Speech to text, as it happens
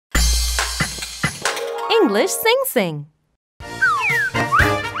English Sing-Sing.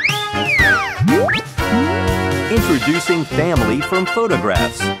 Introducing family from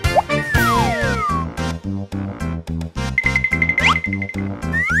photographs.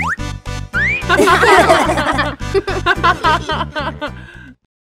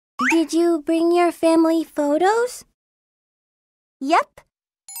 Did you bring your family photos? Yep.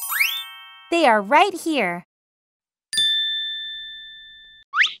 They are right here.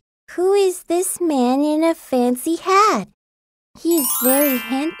 Who is this man in a fancy hat? He's very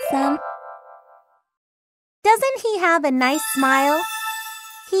handsome. Doesn't he have a nice smile?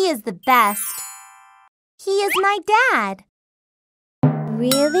 He is the best. He is my dad.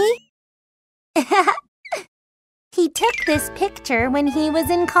 Really? He took this picture when he was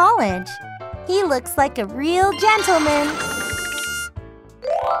in college. He looks like a real gentleman.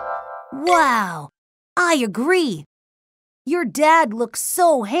 Wow, I agree. Your dad looks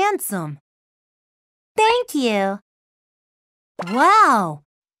so handsome. Thank you. Wow,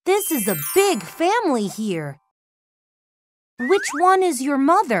 this is a big family here. Which one is your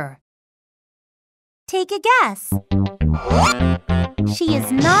mother? Take a guess. She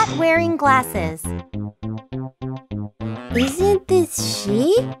is not wearing glasses. Isn't this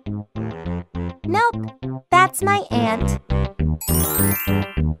she? Nope, that's my aunt.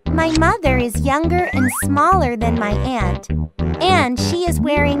 My mother is younger and smaller than my aunt, and she is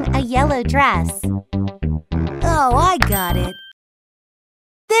wearing a yellow dress. Oh, I got it.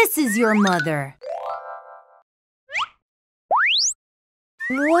 This is your mother.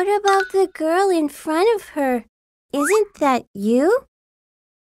 What about the girl in front of her? Isn't that you?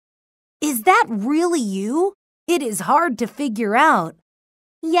 Is that really you? It is hard to figure out.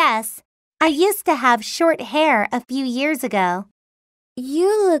 Yes, I used to have short hair a few years ago.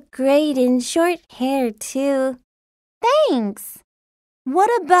 You look great in short hair, too. Thanks. What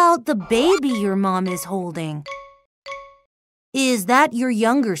about the baby your mom is holding? Is that your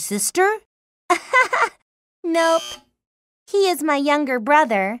younger sister? Nope. He is my younger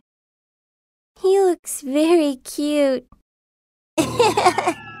brother. He looks very cute. He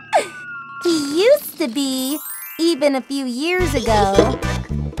used to be, even a few years ago.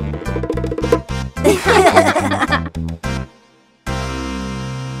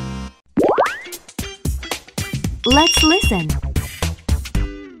 Let's listen.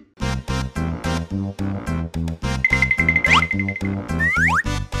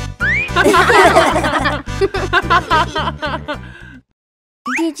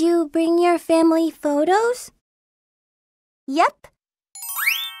 Did you bring your family photos? Yep.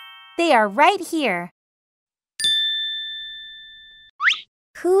 They are right here.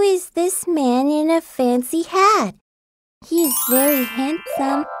 Who is this man in a fancy hat? He's very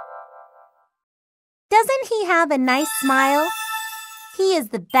handsome. Doesn't he have a nice smile? He is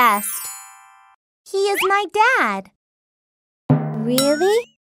the best. He is my dad.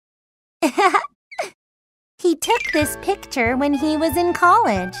 Really? He took this picture when he was in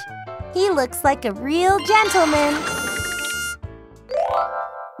college. He looks like a real gentleman.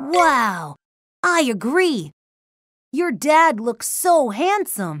 Wow, I agree. Your dad looks so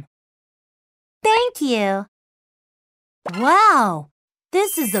handsome. Thank you. Wow,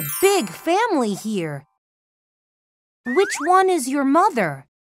 this is a big family here. Which one is your mother?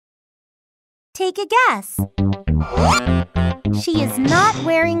 Take a guess. She is not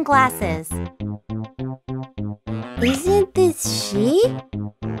wearing glasses. Isn't this she?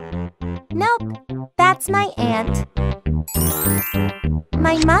 Nope, that's my aunt.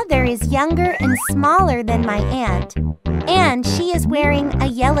 My mother is younger and smaller than my aunt, and she is wearing a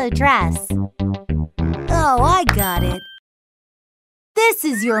yellow dress. Oh, I got it. This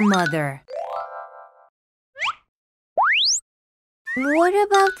is your mother. What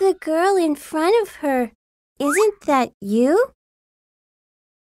about the girl in front of her? Isn't that you?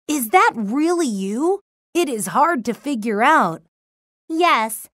 Is that really you? It is hard to figure out.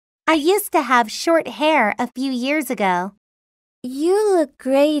 Yes, I used to have short hair a few years ago. You look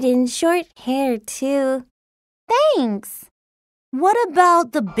great in short hair, too. Thanks. What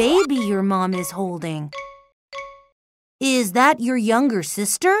about the baby your mom is holding? Is that your younger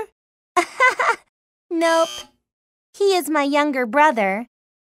sister? Nope. He is my younger brother.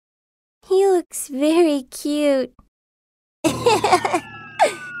 He looks very cute.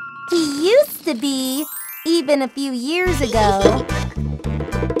 He used to be, even a few years ago.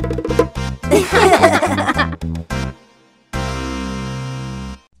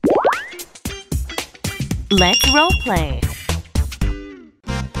 Let's role play.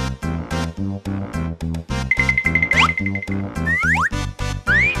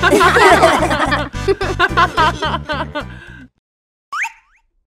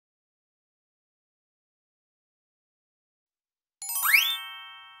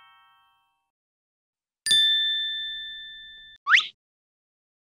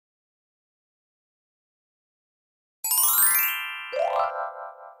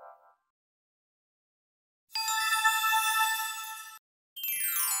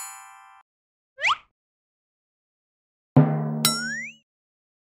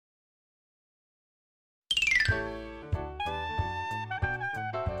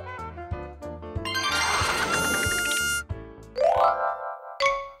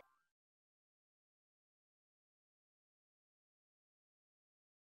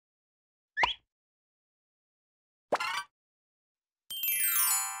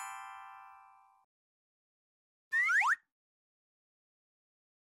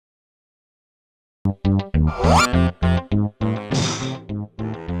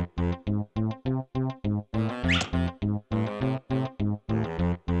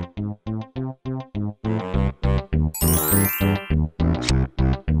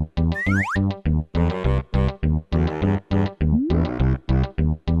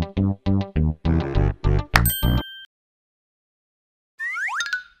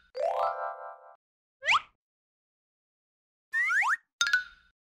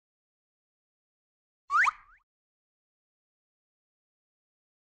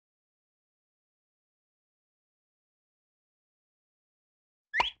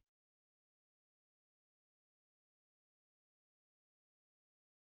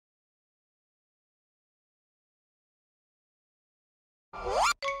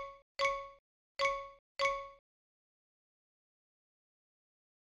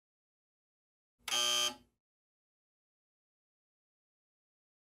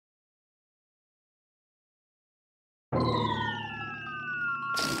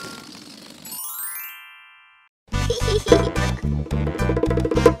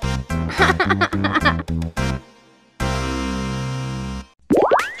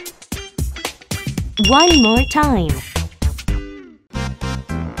 One more time.